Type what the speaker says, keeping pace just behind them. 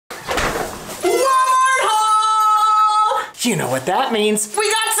You know what that means. We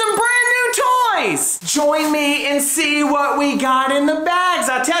got some brand new toys. Join me and see what we got in the bags.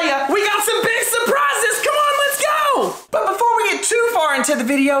 I tell ya, we got some big surprises. Come on, let's go. But before we get too far into the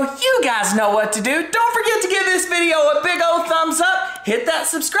video, you guys know what to do. Don't forget to give this video a big old thumbs up, hit that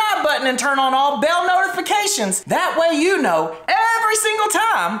subscribe button, and turn on all bell notifications. That way you know every single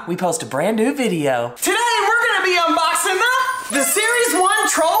time we post a brand new video. Today we're gonna be unboxing the Series 1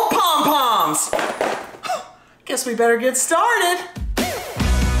 Troll Pom Poms. Guess we better get started.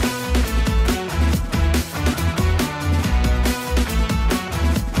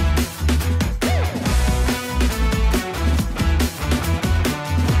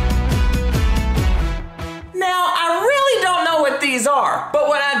 These are, but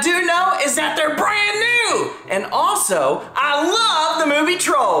what I do know is that they're brand new, and also I love the movie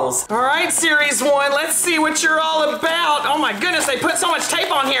Trolls. All right, Series 1, let's see what you're all about. Oh my goodness, they put so much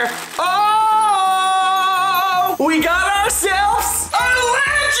tape on here. Oh, we got ourselves a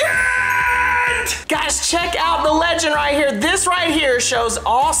legend! Guys, check out the legend right here. This right here shows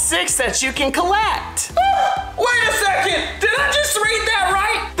all 6 that you can collect. Wait a second, did I just read that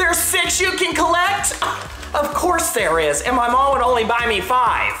right? There's 6 you can collect? Of course there is, and my mom would only buy me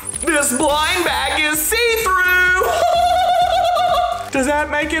 5. This blind bag is see-through. Does that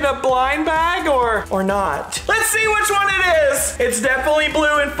make it a blind bag or not? Let's see which one it is. It's definitely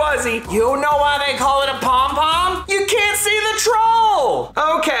blue and fuzzy. You know why they call it a pom-pom? You can't see the troll.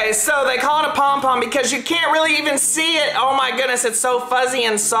 Okay, so they call it a pom-pom because you can't really even see it. Oh my goodness, it's so fuzzy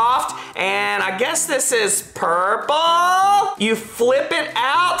and soft. And I guess this is purple. You flip it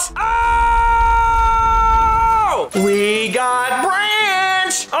out. Oh! We got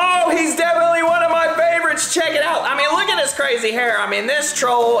Branch! Oh, he's definitely one of my favorites. Check it out. I mean, look at his crazy hair. I mean, this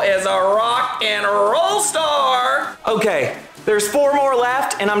troll is a rock and roll star. Okay, there's 4 more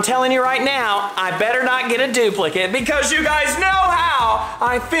left, and I'm telling you right now, I better not get a duplicate because you guys know how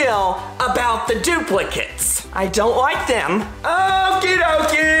I feel about the duplicates. I don't like them. Okie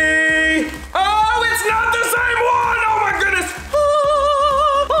dokie. Oh, it's not the same one. Oh my goodness.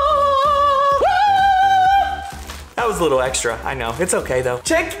 That was a little extra, I know. It's okay though.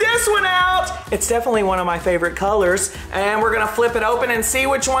 Check this one out. It's definitely one of my favorite colors. And we're gonna flip it open and see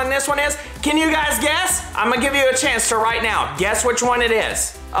which one this one is. Can you guys guess? I'm gonna give you a chance to right now. Guess which one it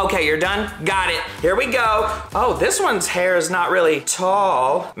is. Okay, you're done? Got it. Here we go. Oh, this one's hair is not really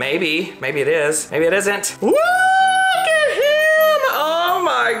tall. Maybe it is. Maybe it isn't. Look at him! Oh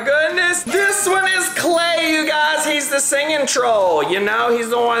my goodness. This one is Clay, you guys. He's the singing troll. You know, he's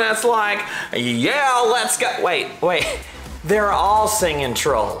the one that's like, yeah, let's go. Wait. They're all singing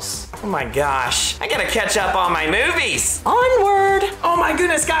trolls. Oh my gosh. I gotta catch up on my movies. Onward. Oh my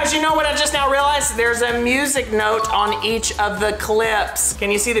goodness, guys, you know what I just now realized? There's a music note on each of the clips. Can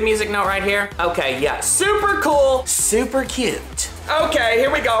you see the music note right here? Okay, yeah, super cool, super cute. Okay,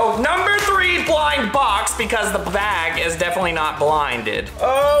 here we go. Number 3 blind box because the bag is definitely not blinded.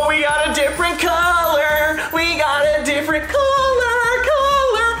 Oh, we got a different color. We got a different color.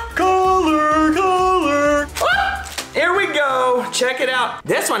 Here we go. Check it out.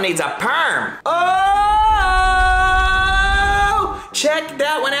 This one needs a perm. Oh! Check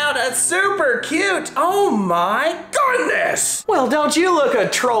that one out. It's super cute. Oh my goodness. Well, don't you look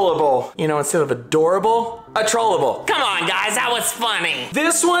a-trollable? You know, instead of adorable, a-trollable. Come on, guys. That was funny.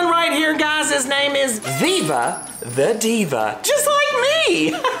 This one right here, guys, his name is Viva the Diva. Just like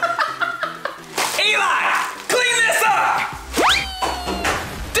me. Eli, clean this up.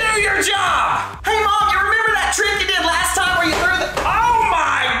 Do your job. Hey, Mom, you remember that trick you did last time where you threw the... Oh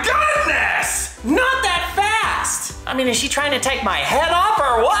my goodness! Not that fast! I mean, is she trying to take my head off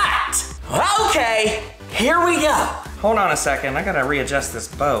or what? Okay, here we go. Hold on a second, I gotta readjust this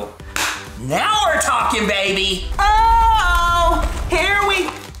bow. Now we're talking, baby. Oh, here we...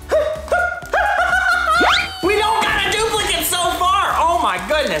 We don't got a duplicate so far. Oh my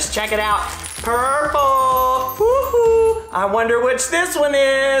goodness, check it out. Purple. Woohoo. I wonder which this one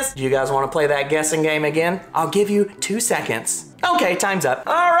is. Do you guys want to play that guessing game again? I'll give you 2 seconds. Okay, time's up.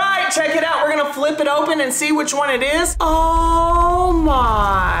 All right, check it out. We're gonna flip it open and see which one it is. Oh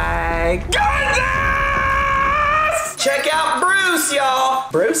my goodness! Check out Bruce,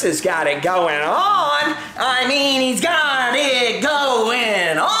 y'all. Bruce has got it going on. I mean, he's got it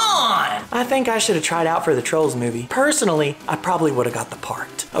going on. I think I should have tried out for the Trolls movie. Personally, I probably would have got the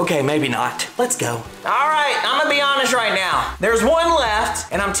part. Okay, maybe not. Let's go. All right, I'm gonna be honest right now. There's one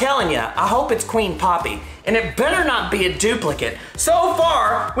left, and I'm telling you, I hope it's Queen Poppy, and it better not be a duplicate. So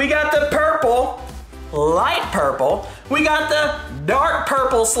far, we got the purple, light purple, we got the dark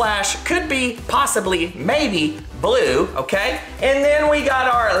purple slash could be, possibly, maybe blue, okay? And then we got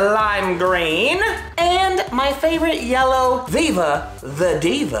our lime green and my favorite yellow Viva the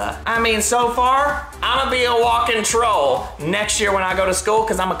Diva. I mean, so far, I'm gonna be a walking troll next year when I go to school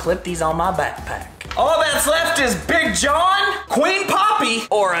because I'm gonna clip these on my backpack. All that's left is Big John, Queen Poppy,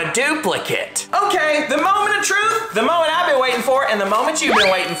 or a duplicate. Okay, the moment of truth, the moment I've been waiting for, and the moment you've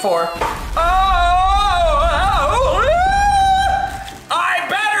been waiting for.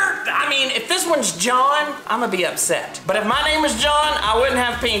 If this one's John, I'm gonna be upset. But if my name was John, I wouldn't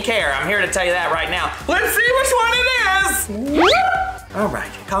have pink hair. I'm here to tell you that right now. Let's see which one it is. All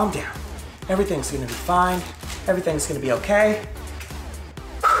right, calm down. Everything's gonna be fine. Everything's gonna be okay.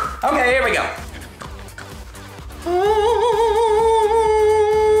 Okay, here we go.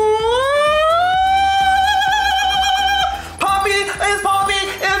 Poppy, it's Poppy,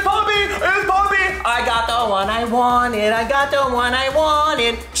 it's Poppy, it's Poppy. I got the one I wanted, I got the one I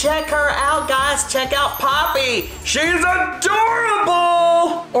wanted. Check her out, guys, check out Poppy. She's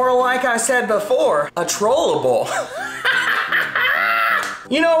adorable. Or like I said before, a trollable.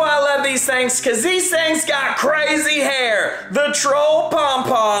 You know why I love these things? Because these things got crazy hair. The Troll Pom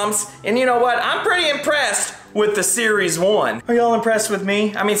Poms. And you know what? I'm pretty impressed with the Series 1. Are y'all impressed with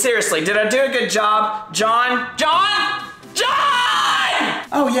me? I mean, seriously, did I do a good job? John? John? John!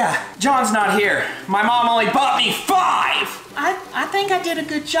 Oh yeah, John's not here. My mom only bought me 5. I think I did a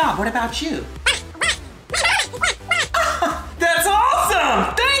good job. What about you? That's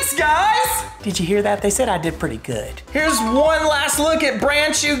awesome! Thanks, guys! Did you hear that? They said I did pretty good. Here's one last look at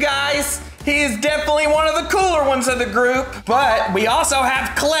Branch, you guys. He is definitely one of the cooler ones of the group. But we also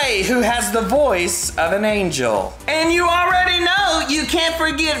have Clay, who has the voice of an angel. And you already know you can't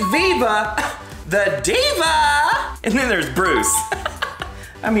forget Viva the Diva. And then there's Bruce.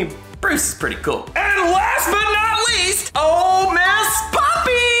 I mean, Bruce is pretty cool. And last but not least, oh, Miss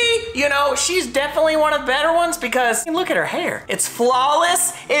Poppy. You know, she's definitely one of the better ones because look at her hair. It's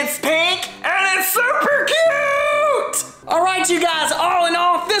flawless, it's pink, and it's super cute. All right, you guys, all in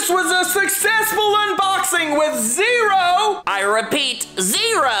all, this was a successful unboxing with 0, I repeat,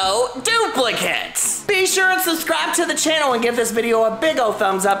 0 duplicates. Be sure and subscribe to the channel and give this video a big old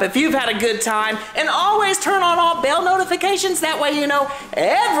thumbs up if you've had a good time. And always turn on all bell notifications. That way you know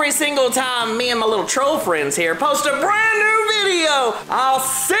every single time me and my little troll friends here post a brand new video. I'll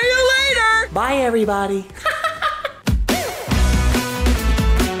see you later. Bye, everybody.